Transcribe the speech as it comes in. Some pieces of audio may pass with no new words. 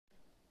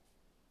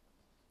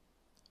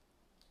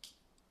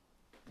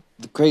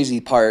The crazy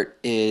part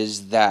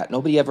is that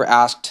nobody ever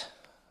asked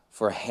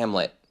for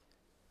Hamlet.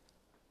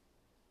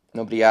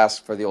 Nobody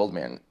asked for The Old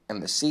Man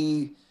and the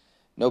Sea.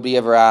 Nobody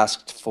ever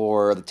asked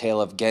for The Tale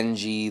of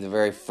Genji, the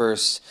very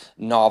first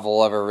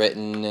novel ever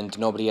written, and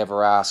nobody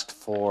ever asked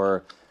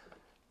for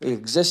the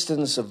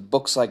existence of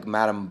books like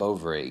Madame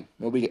Bovary.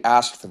 Nobody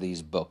asked for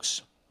these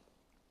books.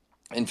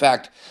 In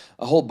fact,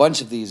 a whole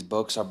bunch of these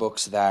books are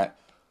books that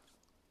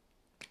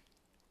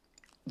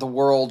the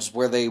worlds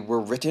where they were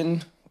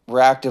written were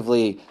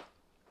actively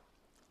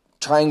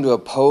trying to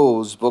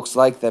oppose books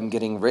like them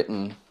getting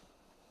written,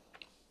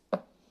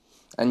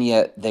 and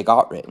yet they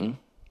got written.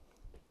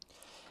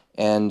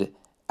 And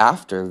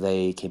after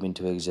they came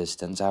into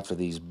existence, after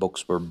these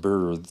books were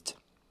birthed,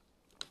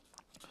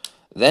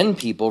 then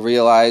people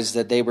realized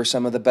that they were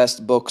some of the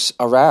best books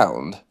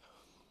around,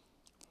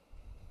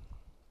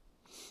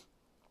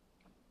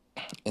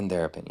 in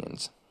their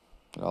opinions.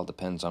 It all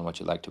depends on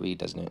what you like to read,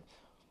 doesn't it?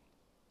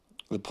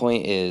 The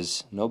point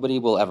is, nobody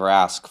will ever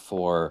ask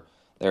for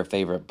their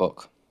favorite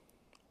book,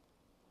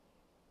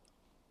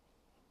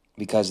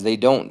 because they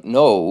don't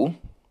know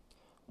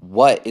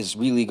what is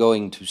really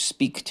going to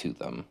speak to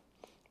them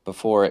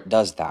before it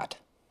does that.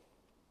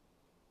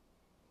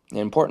 An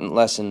important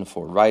lesson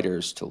for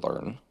writers to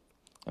learn,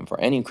 and for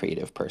any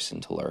creative person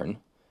to learn,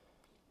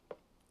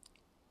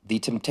 the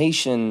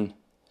temptation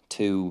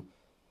to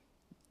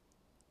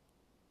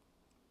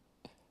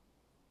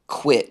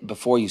quit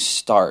before you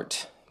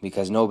start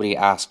because nobody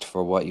asked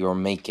for what you're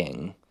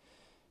making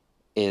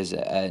is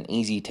an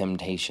easy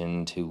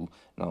temptation to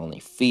not only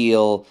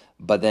feel,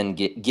 but then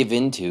give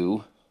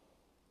into,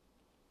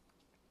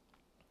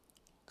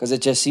 because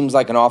it just seems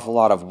like an awful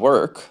lot of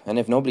work, and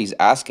if nobody's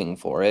asking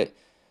for it,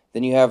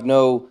 then you have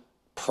no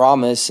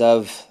promise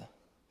of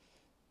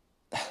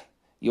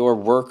your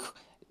work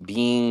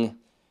being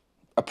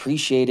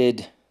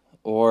appreciated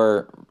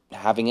or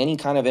having any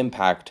kind of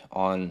impact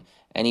on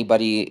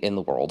anybody in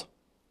the world.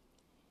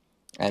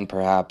 And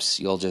perhaps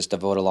you'll just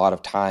devote a lot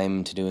of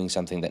time to doing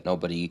something that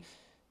nobody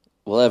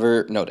will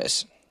ever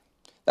notice.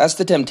 That's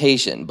the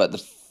temptation, but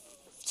the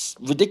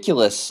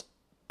ridiculous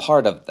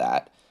part of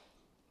that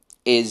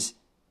is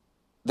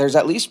there's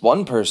at least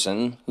one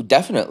person who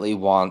definitely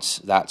wants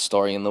that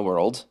story in the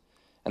world,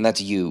 and that's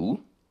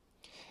you.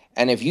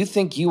 And if you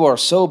think you are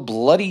so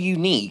bloody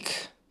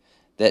unique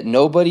that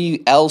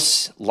nobody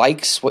else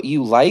likes what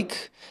you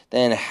like,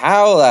 then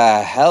how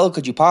the hell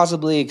could you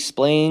possibly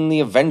explain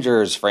the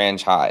Avengers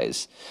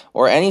franchise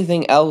or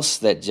anything else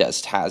that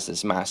just has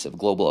this massive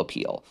global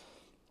appeal?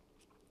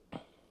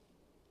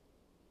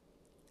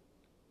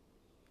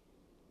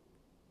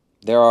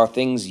 There are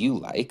things you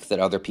like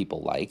that other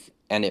people like,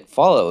 and it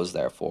follows,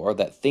 therefore,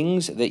 that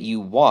things that you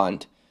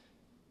want,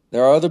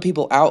 there are other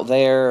people out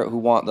there who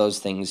want those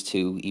things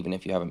too, even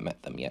if you haven't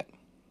met them yet.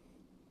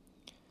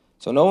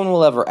 So no one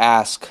will ever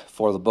ask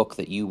for the book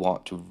that you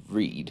want to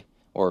read,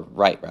 or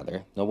write,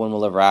 rather. No one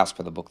will ever ask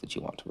for the book that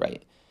you want to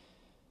write.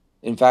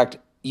 In fact,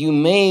 you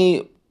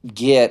may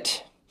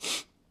get,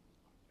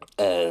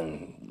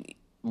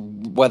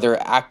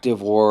 whether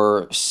active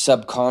or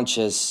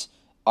subconscious,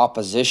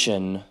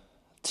 opposition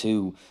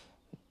to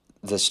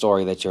the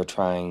story that you're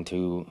trying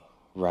to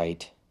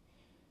write,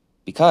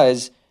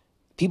 because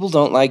people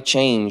don't like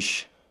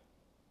change.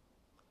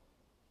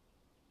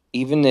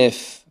 Even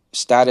if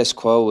status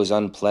quo is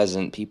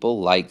unpleasant,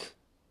 people like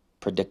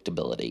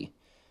predictability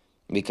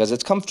because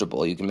it's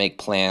comfortable. You can make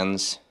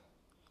plans.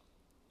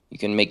 You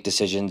can make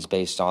decisions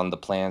based on the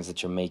plans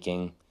that you're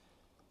making.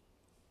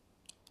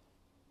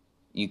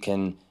 You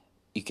can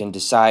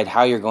decide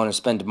how you're going to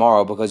spend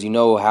tomorrow because you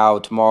know how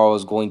tomorrow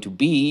is going to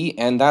be,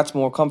 and that's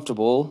more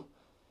comfortable,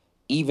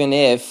 even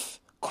if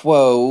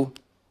quo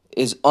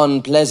is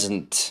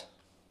unpleasant.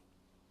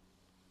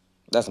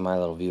 That's my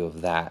little view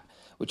of that,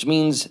 which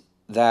means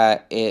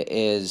that it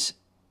is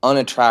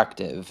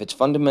unattractive. It's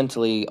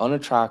fundamentally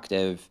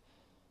unattractive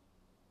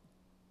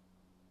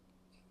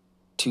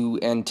to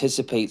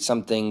anticipate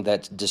something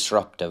that's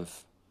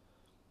disruptive.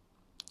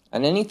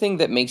 And anything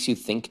that makes you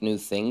think new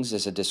things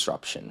is a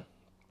disruption.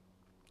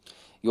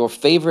 Your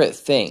favorite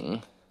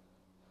thing,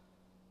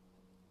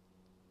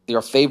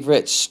 your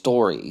favorite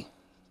story,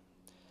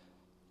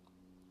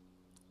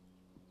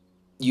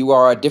 you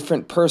are a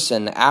different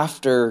person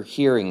after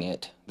hearing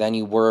it than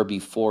you were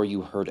before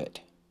you heard it.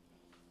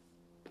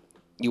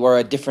 You are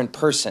a different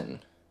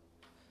person.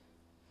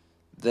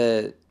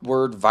 The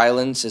word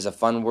violence is a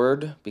fun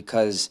word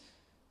because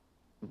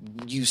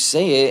you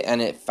say it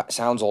and it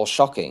sounds all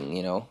shocking,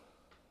 you know.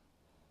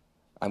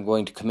 I'm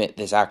going to commit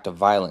this act of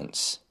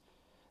violence.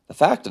 The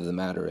fact of the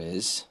matter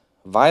is,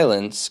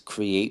 violence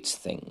creates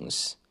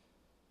things.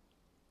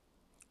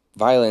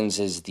 Violence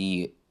is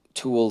the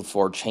tool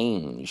for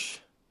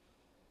change.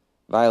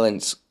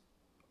 Violence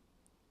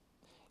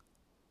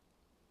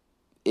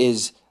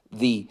is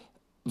the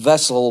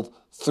vessel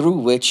through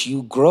which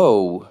you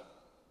grow,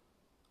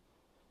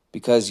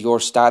 because your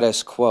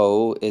status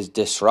quo is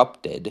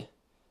disrupted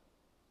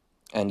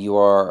and you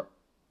are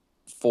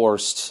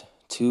forced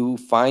to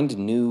find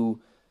new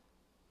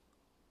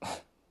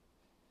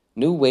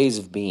ways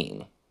of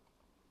being.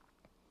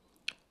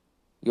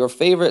 Your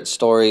favorite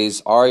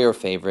stories are your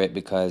favorite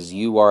because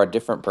you are a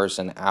different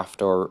person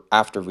after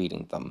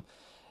reading them.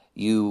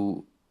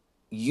 You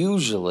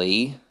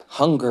usually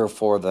hunger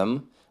for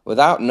them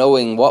without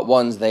knowing what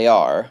ones they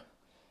are.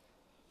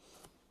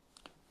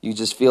 You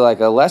just feel like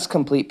a less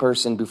complete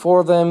person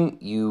before them.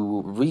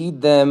 You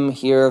read them,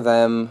 hear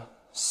them,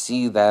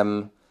 see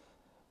them,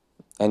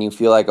 and you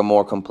feel like a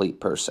more complete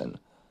person.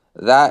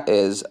 That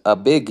is a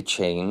big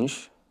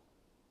change.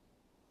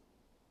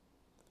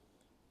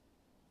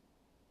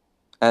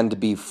 And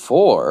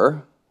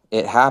before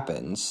it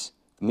happens,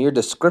 the mere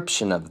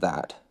description of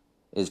that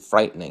is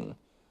frightening.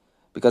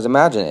 Because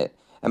imagine it.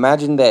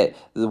 Imagine that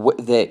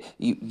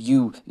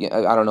you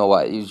I don't know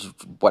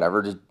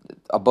whatever,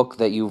 a book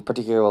that you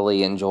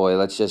particularly enjoy.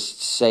 Let's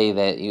just say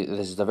that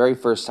this is the very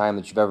first time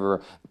that you've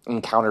ever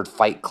encountered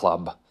Fight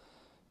Club.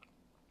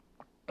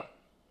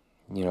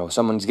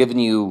 Someone's given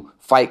you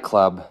Fight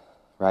Club,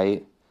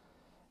 right?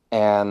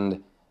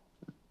 And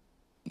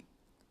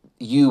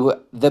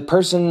the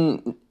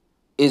person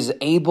is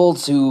able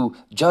to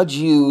judge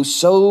you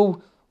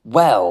so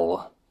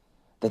well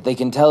that they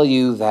can tell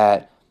you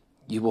that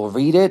you will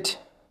read it,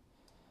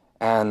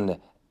 and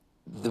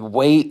the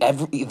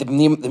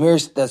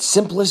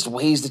simplest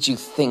ways that you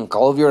think,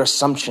 all of your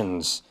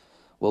assumptions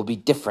will be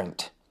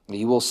different.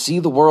 You will see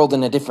the world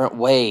in a different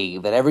way,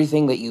 that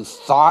everything that you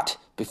thought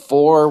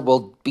before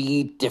will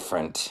be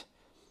different,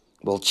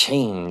 will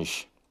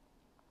change.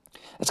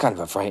 That's kind of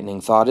a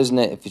frightening thought, isn't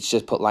it? If it's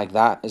just put like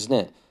that, isn't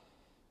it?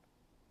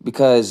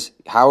 Because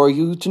how are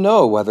you to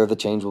know whether the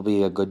change will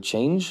be a good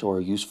change or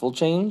a useful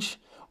change?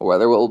 Or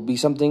whether it will be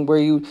something where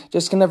you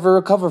just can never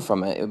recover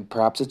from it.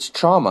 Perhaps it's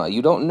trauma.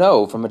 You don't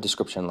know from a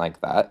description like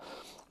that.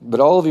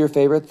 But all of your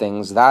favorite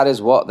things, that is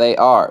what they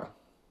are.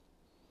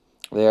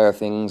 They are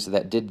things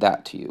that did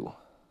that to you.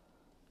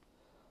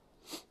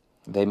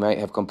 They might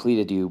have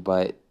completed you,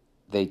 but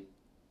they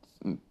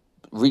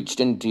reached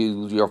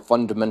into your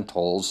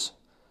fundamentals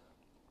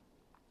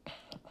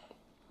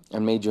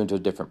and made you into a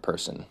different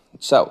person.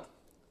 So,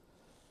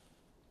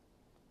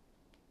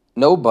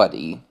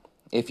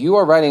 if you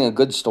are writing a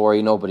good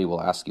story, nobody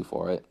will ask you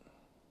for it.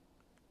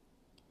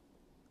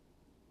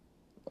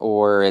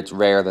 Or it's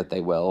rare that they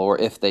will. Or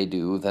if they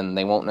do, then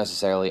they won't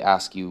necessarily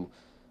ask you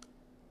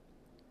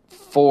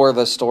for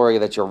the story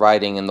that you're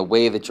writing and the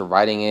way that you're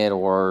writing it,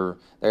 or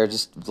there are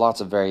just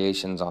lots of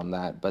variations on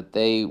that. But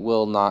they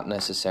will not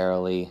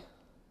necessarily...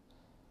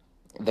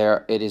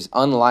 It is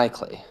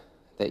unlikely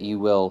that you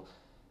will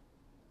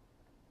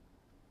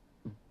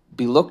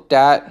be looked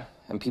at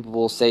and people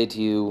will say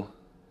to you,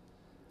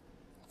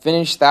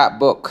 finish that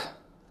book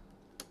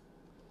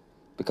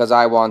because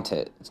I want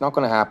it. It's not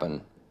going to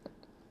happen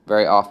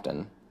very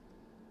often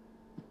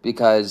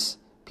because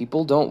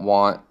people don't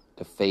want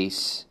to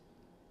face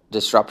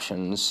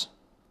disruptions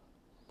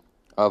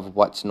of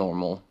what's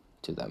normal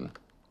to them.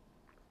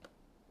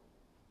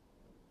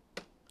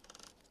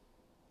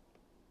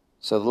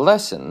 So the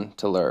lesson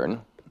to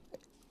learn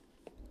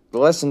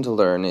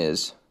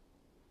is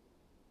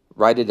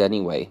write it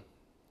anyway.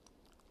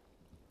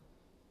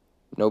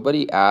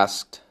 Nobody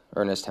asked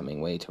Ernest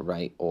Hemingway to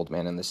write Old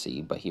Man and the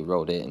Sea, but he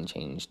wrote it and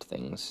changed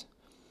things.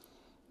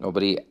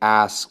 Nobody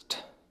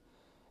asked...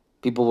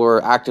 People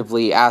were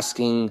actively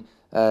asking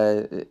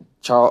Gustave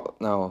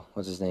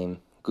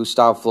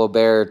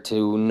Flaubert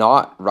to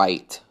not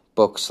write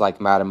books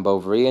like Madame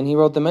Bovary, and he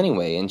wrote them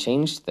anyway and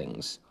changed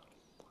things.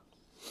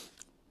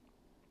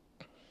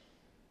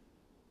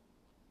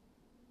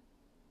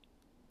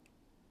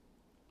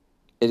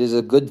 It is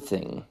a good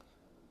thing.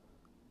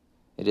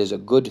 It is a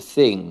good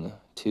thing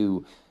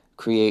to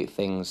create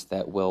things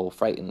that will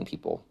frighten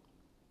people,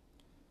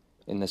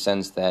 in the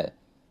sense that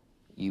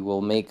you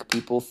will make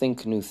people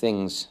think new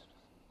things,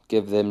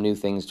 give them new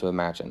things to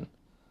imagine.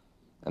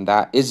 And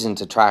that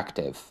isn't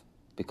attractive,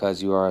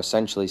 because you are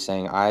essentially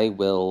saying, I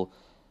will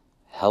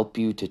help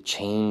you to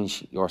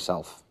change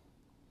yourself.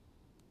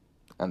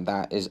 And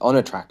that is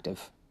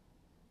unattractive,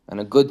 and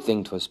a good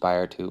thing to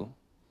aspire to.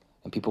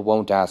 And people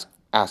won't ask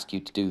you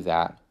to do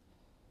that.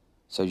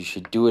 So you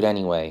should do it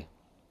anyway.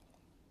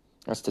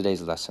 That's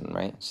today's lesson,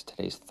 right? It's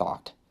today's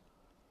thought.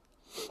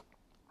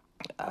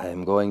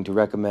 I'm going to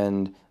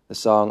recommend the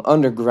song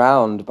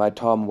Underground by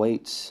Tom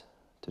Waits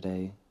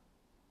today,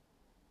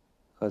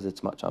 because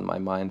it's much on my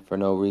mind for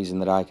no reason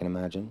that I can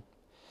imagine.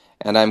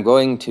 And I'm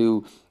going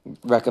to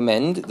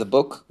recommend the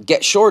book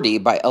Get Shorty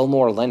by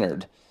Elmore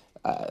Leonard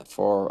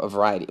for a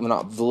variety. Well,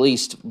 not the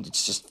least,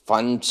 it's just a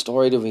fun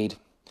story to read.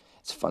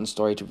 It's a fun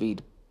story to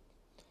read.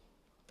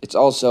 It's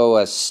also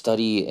a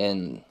study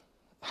in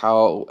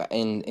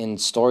in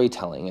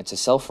storytelling. It's a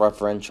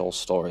self-referential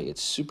story.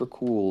 It's super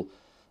cool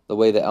the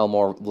way that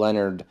Elmore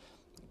Leonard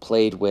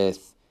played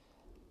with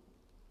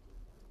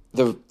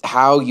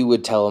how you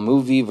would tell a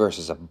movie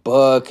versus a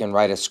book, and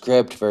write a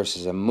script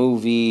versus a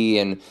movie,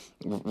 and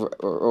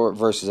or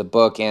versus a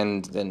book,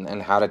 and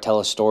how to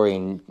tell a story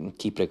and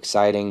keep it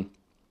exciting,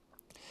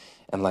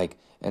 it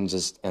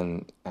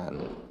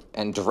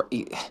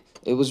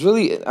was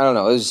really, I don't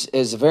know,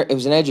 it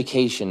was an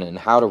education in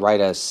how to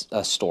write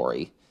a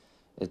story.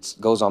 It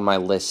goes on my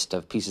list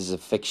of pieces of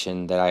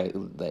fiction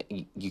that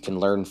you can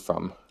learn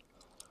from.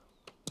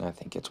 I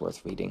think it's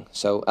worth reading.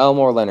 So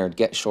Elmore Leonard,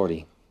 Get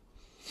Shorty.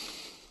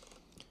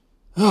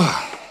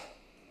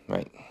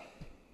 Right.